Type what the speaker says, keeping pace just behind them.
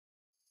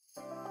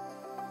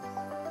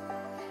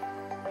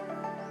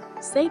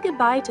Say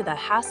goodbye to the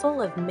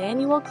hassle of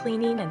manual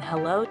cleaning and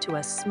hello to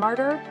a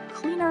smarter,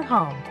 cleaner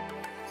home.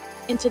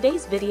 In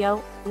today's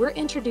video, we're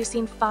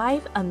introducing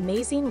 5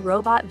 amazing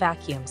robot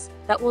vacuums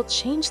that will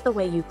change the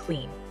way you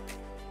clean.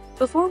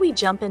 Before we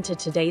jump into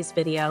today's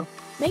video,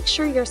 make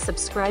sure you're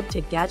subscribed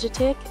to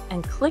Gadgetic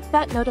and click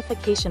that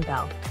notification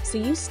bell so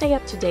you stay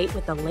up to date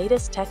with the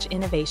latest tech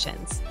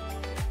innovations.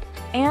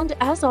 And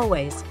as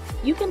always,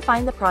 you can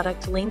find the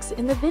product links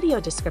in the video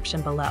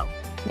description below,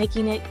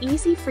 making it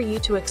easy for you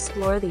to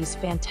explore these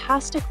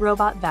fantastic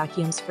robot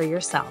vacuums for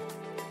yourself.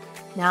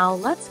 Now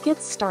let's get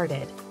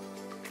started.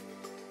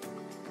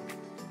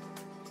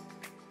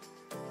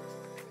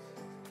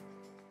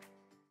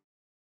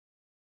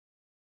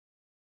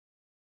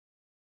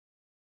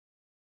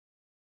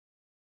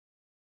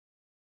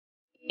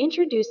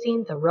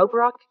 Introducing the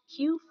Roborock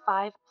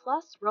Q5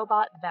 Plus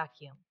Robot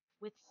Vacuum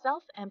with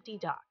self-empty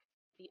dock,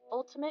 the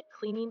ultimate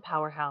cleaning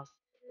powerhouse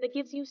that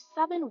gives you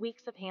 7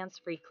 weeks of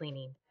hands-free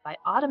cleaning by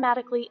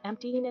automatically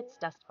emptying its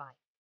dust bind.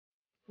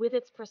 With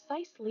its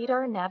precise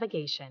LiDAR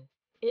navigation,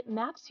 it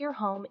maps your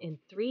home in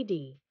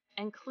 3D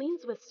and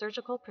cleans with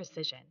surgical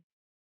precision.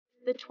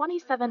 The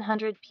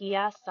 2700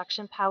 PS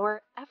suction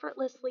power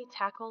effortlessly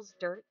tackles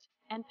dirt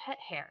and pet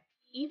hair,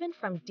 even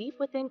from deep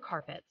within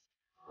carpets,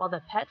 while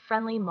the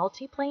pet-friendly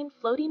multi-plane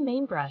floating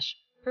main brush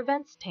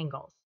prevents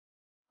tangles.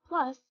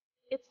 Plus,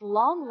 its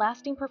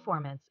long-lasting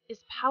performance is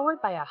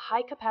powered by a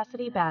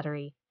high-capacity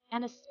battery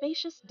and a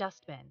spacious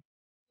dustbin.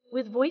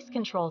 With voice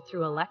control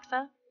through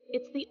Alexa,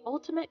 it's the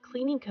ultimate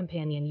cleaning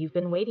companion you've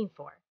been waiting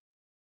for.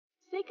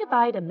 Say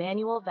goodbye to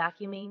manual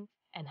vacuuming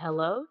and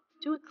hello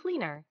to a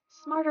cleaner,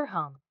 smarter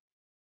home.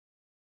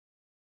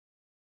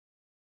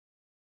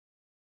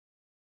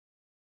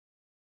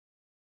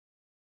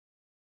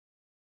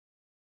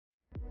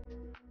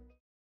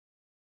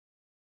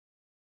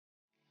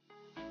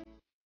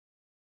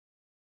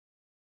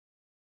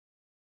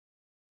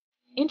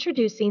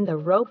 Introducing the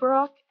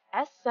Roborock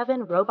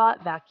S7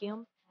 Robot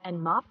Vacuum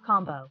and Mop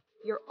Combo,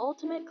 your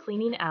ultimate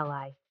cleaning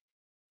ally.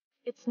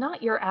 It's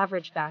not your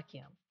average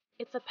vacuum.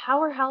 It's a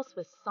powerhouse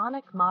with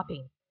Sonic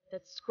Mopping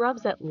that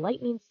scrubs at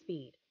lightning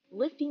speed,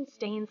 lifting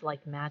stains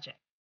like magic.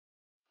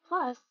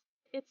 Plus,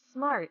 it's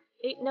smart.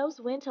 It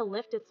knows when to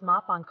lift its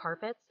mop on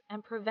carpets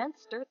and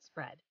prevents dirt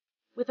spread.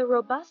 With a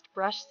robust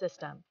brush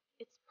system,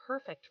 it's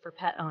perfect for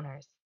pet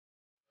owners.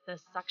 The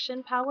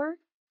suction power?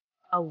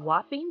 A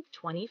whopping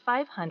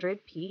 2500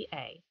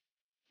 PA.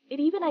 It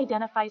even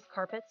identifies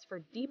carpets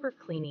for deeper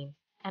cleaning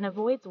and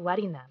avoids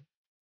wetting them.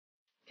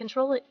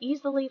 Control it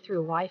easily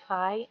through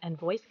Wi-Fi and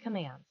voice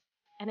commands,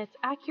 and its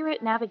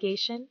accurate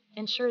navigation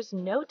ensures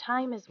no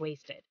time is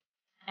wasted.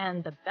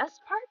 And the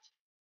best part?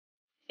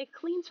 It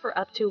cleans for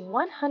up to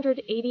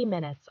 180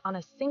 minutes on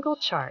a single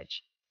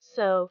charge.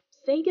 So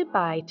say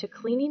goodbye to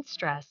cleaning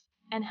stress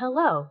and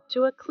hello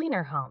to a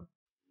cleaner home.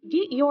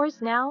 Get yours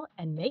now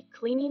and make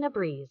cleaning a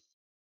breeze.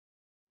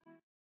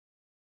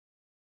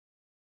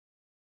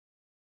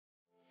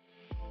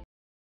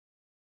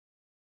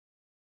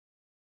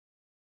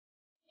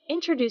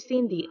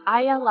 Introducing the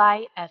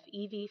ILIFE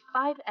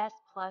V5s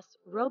Plus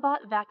Robot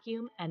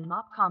Vacuum and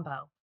Mop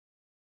Combo.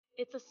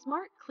 It's a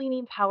smart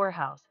cleaning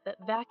powerhouse that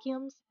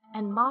vacuums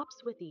and mops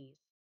with ease.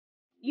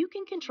 You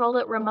can control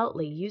it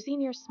remotely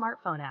using your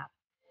smartphone app,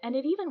 and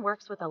it even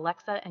works with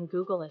Alexa and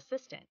Google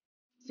Assistant,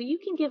 so you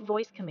can give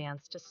voice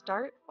commands to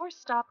start or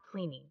stop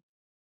cleaning.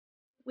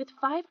 With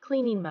 5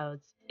 cleaning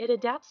modes, it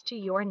adapts to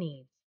your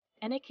needs,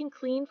 and it can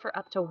clean for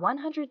up to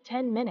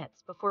 110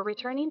 minutes before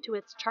returning to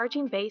its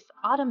charging base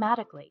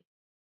automatically.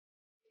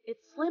 Its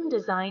slim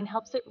design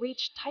helps it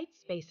reach tight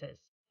spaces,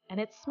 and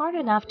it's smart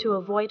enough to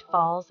avoid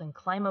falls and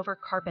climb over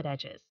carpet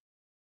edges.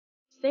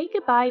 Say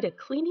goodbye to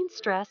cleaning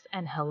stress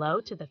and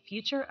hello to the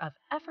future of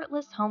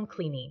effortless home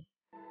cleaning.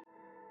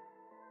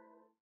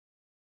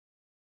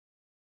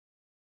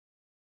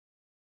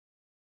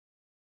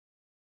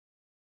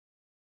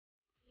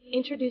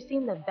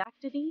 Introducing the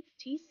Vactidy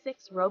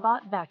T6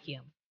 Robot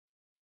Vacuum.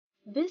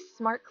 This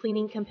smart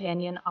cleaning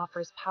companion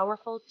offers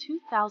powerful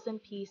 2000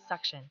 PA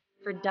suction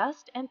for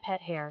dust and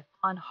pet hair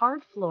on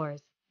hard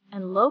floors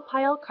and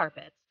low-pile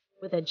carpets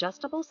with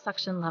adjustable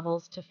suction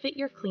levels to fit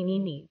your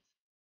cleaning needs.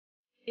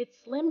 Its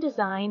slim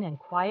design and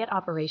quiet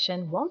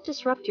operation won't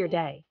disrupt your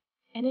day,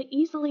 and it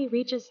easily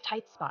reaches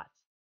tight spots.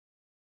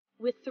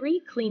 With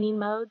 3 cleaning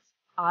modes,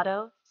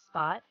 Auto,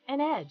 Spot,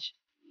 and Edge,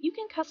 you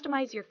can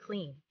customize your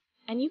clean,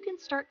 and you can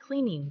start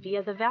cleaning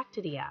via the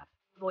Vactidy app,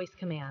 voice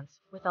commands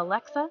with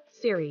Alexa,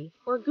 Siri,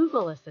 or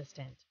Google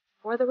Assistant,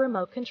 or the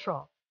remote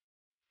control.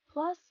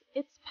 Plus,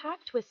 it's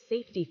packed with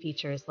safety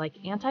features like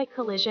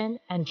anti-collision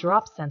and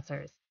drop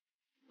sensors.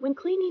 When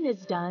cleaning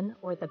is done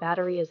or the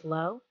battery is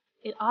low,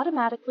 it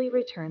automatically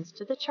returns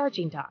to the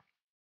charging dock.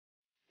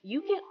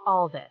 You get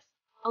all this,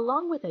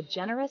 along with a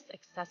generous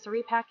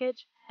accessory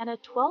package and a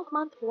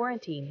 12-month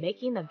warranty,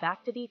 making the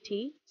Vactidy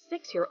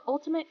T6 your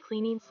ultimate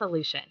cleaning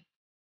solution.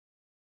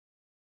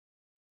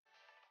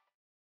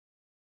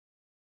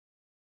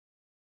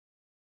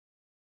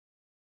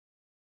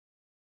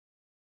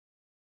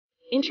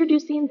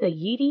 Introducing the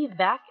Yeti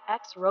Vac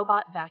X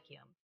Robot Vacuum.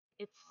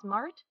 It's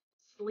smart,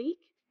 sleek,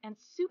 and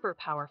super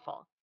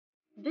powerful.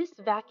 This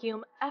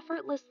vacuum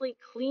effortlessly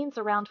cleans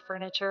around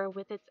furniture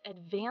with its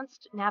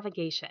advanced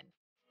navigation,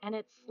 and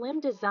its slim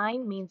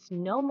design means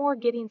no more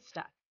getting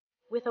stuck.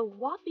 With a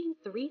whopping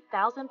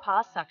 3,000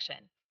 paw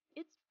suction,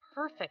 it's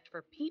perfect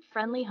for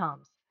peat-friendly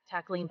homes,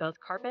 tackling both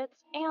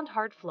carpets and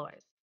hard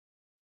floors.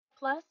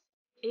 Plus,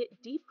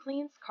 it deep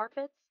cleans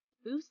carpets,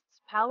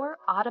 boosts power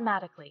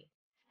automatically,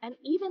 and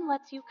even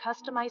lets you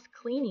customize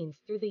cleanings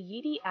through the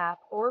Yeti app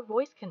or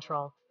voice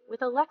control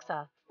with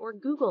Alexa or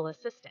Google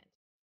Assistant.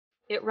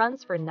 It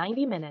runs for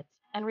 90 minutes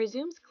and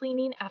resumes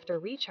cleaning after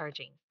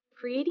recharging,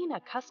 creating a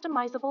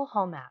customizable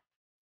home app.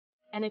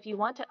 And if you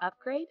want to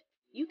upgrade,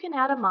 you can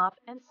add a mop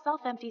and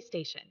self-empty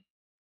station.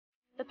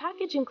 The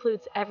package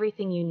includes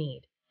everything you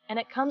need, and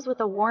it comes with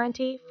a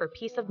warranty for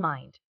peace of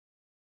mind.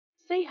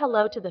 Say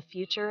hello to the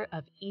future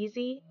of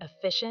easy,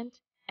 efficient,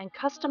 and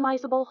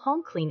customizable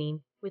home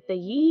cleaning with the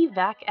Yeti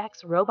Vac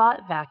X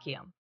Robot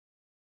Vacuum.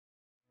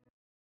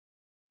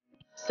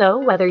 So,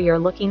 whether you're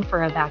looking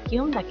for a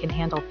vacuum that can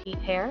handle peat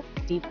hair,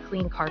 deep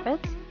clean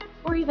carpets,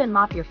 or even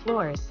mop your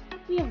floors,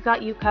 we have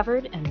got you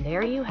covered, and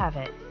there you have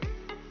it.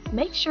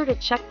 Make sure to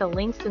check the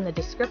links in the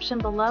description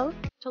below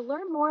to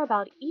learn more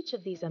about each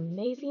of these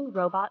amazing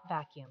robot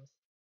vacuums.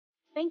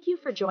 Thank you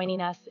for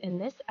joining us in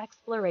this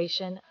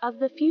exploration of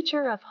the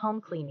future of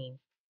home cleaning.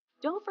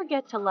 Don't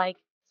forget to like,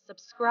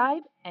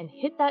 subscribe, and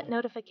hit that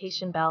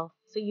notification bell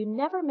so you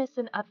never miss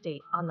an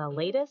update on the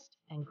latest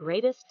and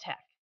greatest tech.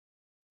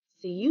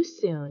 See you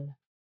soon.